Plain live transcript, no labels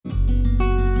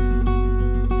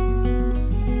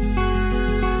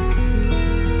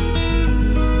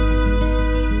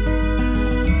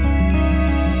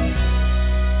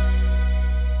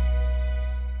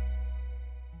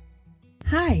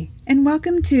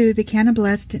Welcome to the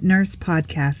CannaBlessed Nurse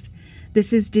podcast.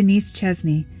 This is Denise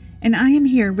Chesne, and I am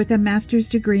here with a master's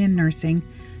degree in nursing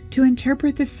to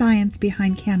interpret the science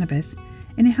behind cannabis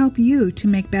and help you to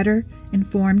make better,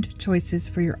 informed choices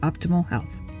for your optimal health.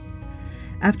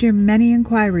 After many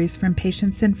inquiries from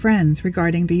patients and friends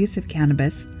regarding the use of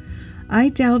cannabis, I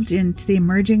delved into the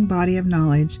emerging body of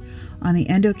knowledge on the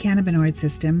endocannabinoid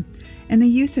system and the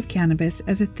use of cannabis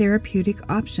as a therapeutic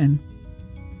option.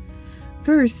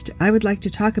 First, I would like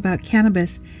to talk about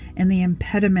cannabis and the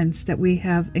impediments that we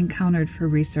have encountered for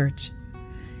research.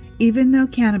 Even though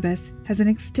cannabis has an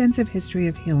extensive history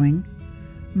of healing,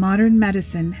 modern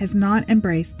medicine has not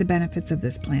embraced the benefits of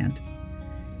this plant.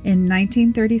 In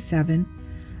 1937,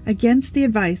 against the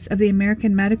advice of the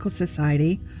American Medical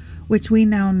Society, which we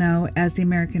now know as the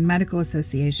American Medical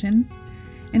Association,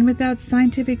 and without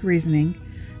scientific reasoning,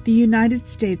 the United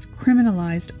States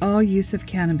criminalized all use of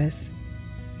cannabis.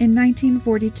 In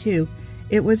 1942,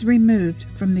 it was removed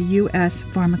from the U.S.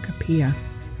 Pharmacopoeia.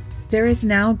 There is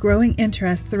now growing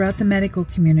interest throughout the medical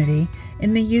community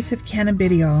in the use of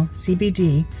cannabidiol,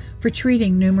 CBD, for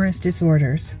treating numerous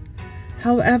disorders.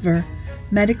 However,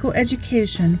 medical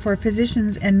education for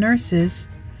physicians and nurses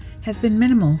has been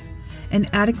minimal, and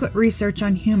adequate research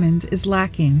on humans is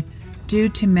lacking due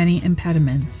to many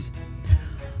impediments.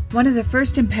 One of the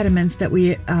first impediments that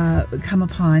we come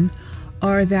upon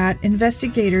are that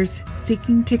investigators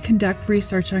seeking to conduct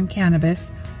research on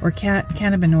cannabis or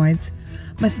cannabinoids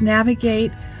must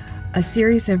navigate a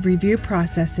series of review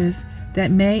processes that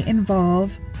may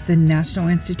involve the National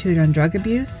Institute on Drug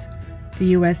Abuse, the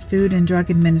U.S. Food and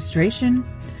Drug Administration,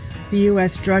 the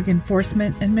U.S. Drug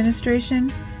Enforcement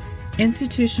Administration,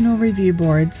 institutional review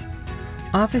boards,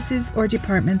 offices or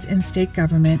departments in state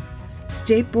government,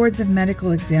 state boards of medical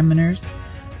examiners,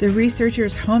 the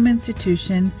researcher's home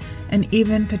institution, and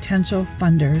even potential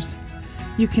funders.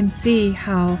 You can see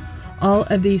how all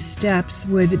of these steps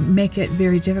would make it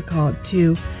very difficult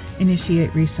to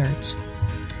initiate research.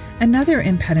 Another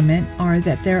impediment are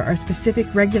that there are specific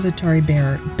regulatory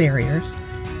barriers,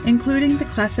 including the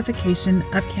classification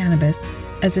of cannabis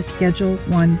as a Schedule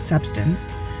I substance,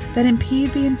 that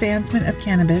impede the advancement of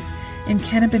cannabis in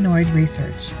cannabinoid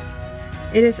research.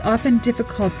 It is often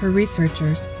difficult for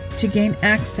researchers to gain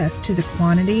access to the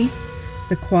quantity,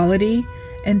 the quality,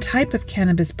 and type of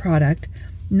cannabis product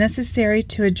necessary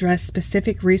to address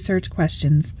specific research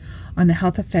questions on the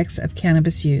health effects of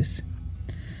cannabis use.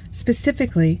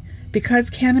 Specifically, because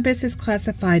cannabis is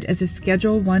classified as a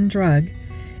Schedule I drug,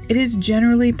 it is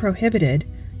generally prohibited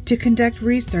to conduct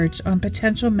research on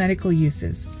potential medical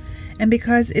uses, and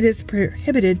because it is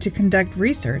prohibited to conduct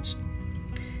research,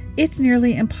 it's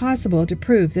nearly impossible to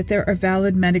prove that there are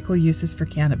valid medical uses for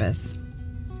cannabis.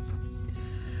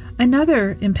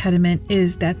 Another impediment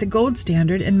is that the gold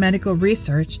standard in medical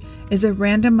research is a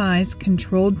randomized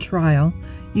controlled trial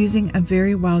using a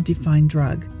very well-defined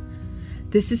drug.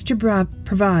 This is to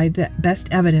provide the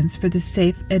best evidence for the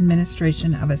safe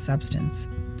administration of a substance.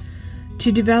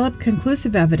 To develop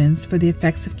conclusive evidence for the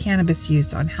effects of cannabis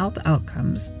use on health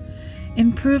outcomes,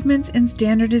 improvements in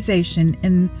standardization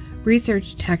in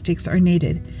research tactics are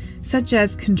needed, such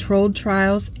as controlled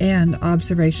trials and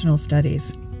observational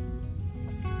studies.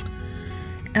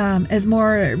 As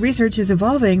more research is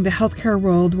evolving, the healthcare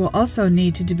world will also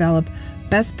need to develop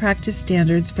best practice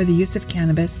standards for the use of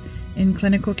cannabis in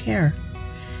clinical care,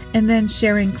 and then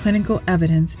sharing clinical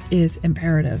evidence is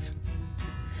imperative.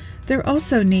 There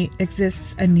also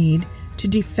exists a need to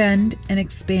defend and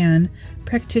expand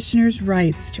practitioners'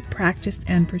 rights to practice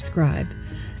and prescribe,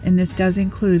 and this does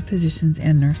include physicians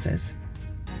and nurses.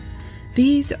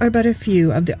 These are but a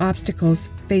few of the obstacles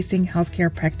facing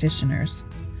healthcare practitioners.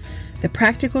 The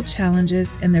practical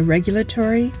challenges and the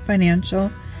regulatory,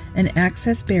 financial, and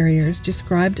access barriers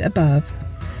described above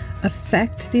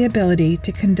affect the ability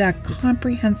to conduct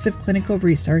comprehensive clinical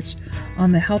research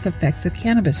on the health effects of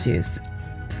cannabis use.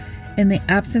 In the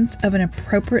absence of an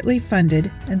appropriately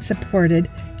funded and supported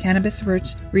cannabis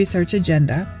research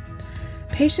agenda,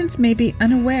 patients may be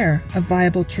unaware of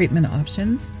viable treatment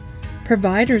options,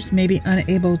 providers may be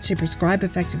unable to prescribe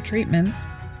effective treatments,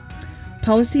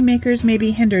 policymakers may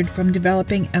be hindered from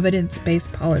developing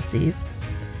evidence-based policies,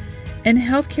 and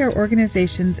healthcare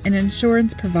organizations and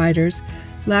insurance providers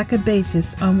lack a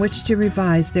basis on which to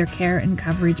revise their care and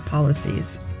coverage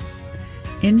policies.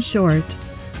 In short,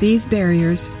 these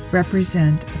barriers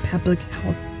represent a public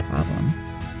health problem.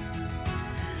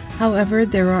 However,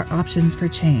 there are options for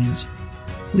change.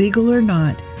 Legal or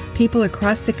not, people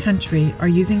across the country are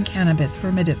using cannabis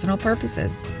for medicinal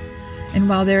purposes. And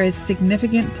while there is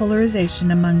significant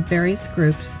polarization among various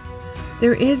groups,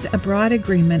 there is a broad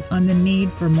agreement on the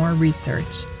need for more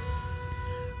research.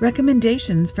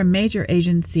 Recommendations from major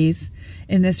agencies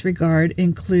in this regard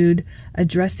include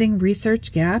addressing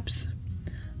research gaps,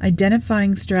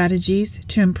 identifying strategies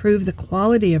to improve the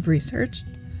quality of research,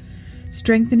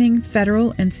 strengthening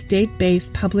federal and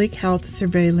state-based public health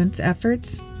surveillance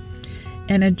efforts,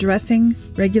 and addressing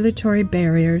regulatory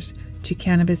barriers to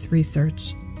cannabis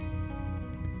research.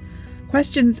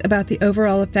 Questions about the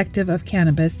overall effectiveness of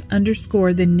cannabis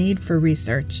underscore the need for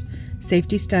research,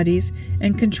 safety studies,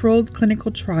 and controlled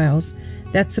clinical trials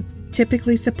that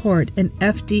typically support an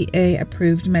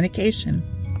FDA-approved medication.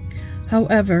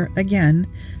 However, again,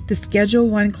 the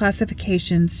Schedule I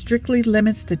classification strictly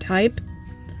limits the type,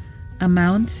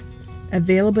 amount,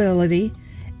 availability,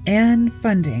 and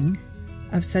funding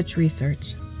of such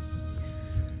research.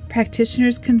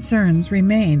 Practitioners' concerns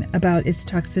remain about its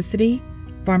toxicity,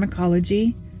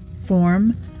 pharmacology,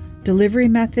 form, delivery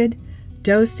method,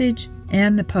 dosage,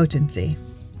 and the potency.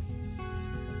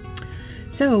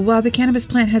 So, while the cannabis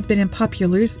plant has been in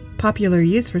popular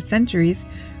use for centuries,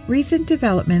 recent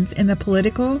developments in the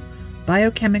political,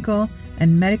 biochemical,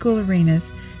 and medical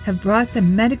arenas have brought the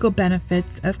medical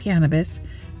benefits of cannabis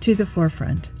to the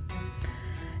forefront.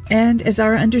 And as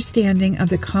our understanding of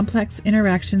the complex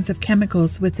interactions of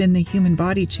chemicals within the human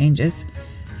body changes,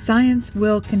 science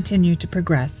will continue to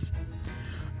progress.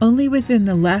 Only within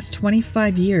the last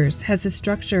 25 years has the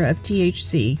structure of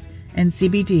THC and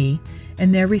CBD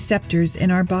and their receptors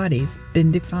in our bodies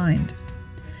been defined.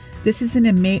 This is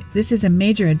a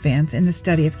major advance in the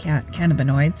study of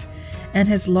cannabinoids and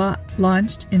has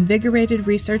launched invigorated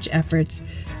research efforts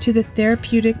to the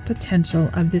therapeutic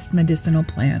potential of this medicinal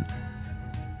plant.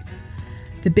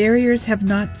 The barriers have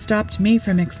not stopped me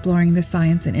from exploring the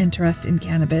science and interest in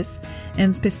cannabis,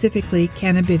 and specifically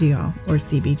cannabidiol, or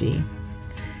CBD.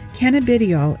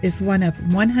 Cannabidiol is one of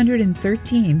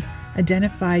 113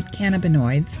 identified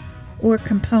cannabinoids, or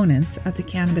components of the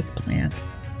cannabis plant.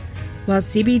 While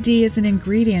CBD is an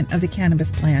ingredient of the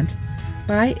cannabis plant,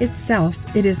 by itself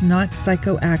it is not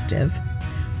psychoactive,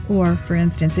 or, for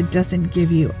instance, it doesn't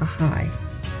give you a high.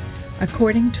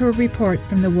 According to a report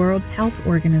from the World Health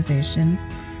Organization,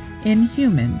 in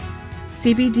humans,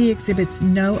 CBD exhibits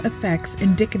no effects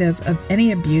indicative of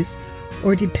any abuse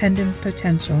or dependence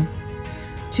potential.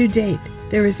 To date,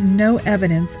 there is no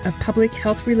evidence of public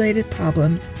health-related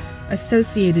problems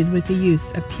associated with the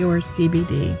use of pure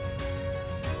CBD.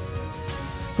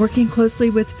 Working closely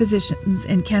with physicians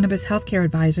and cannabis healthcare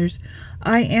advisors,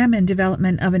 I am in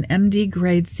development of an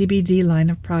MD-grade CBD line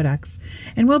of products,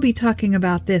 and we'll be talking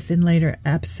about this in later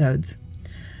episodes.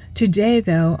 Today,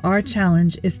 though, our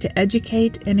challenge is to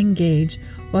educate and engage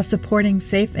while supporting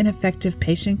safe and effective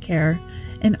patient care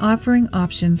and offering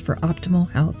options for optimal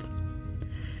health.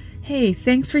 Hey,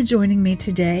 thanks for joining me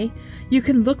today. You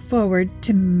can look forward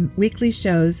to weekly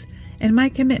shows, and my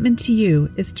commitment to you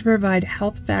is to provide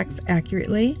health facts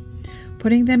accurately,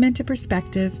 putting them into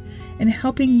perspective, and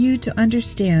helping you to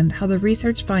understand how the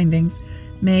research findings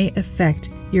may affect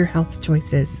your health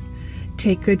choices.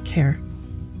 Take good care.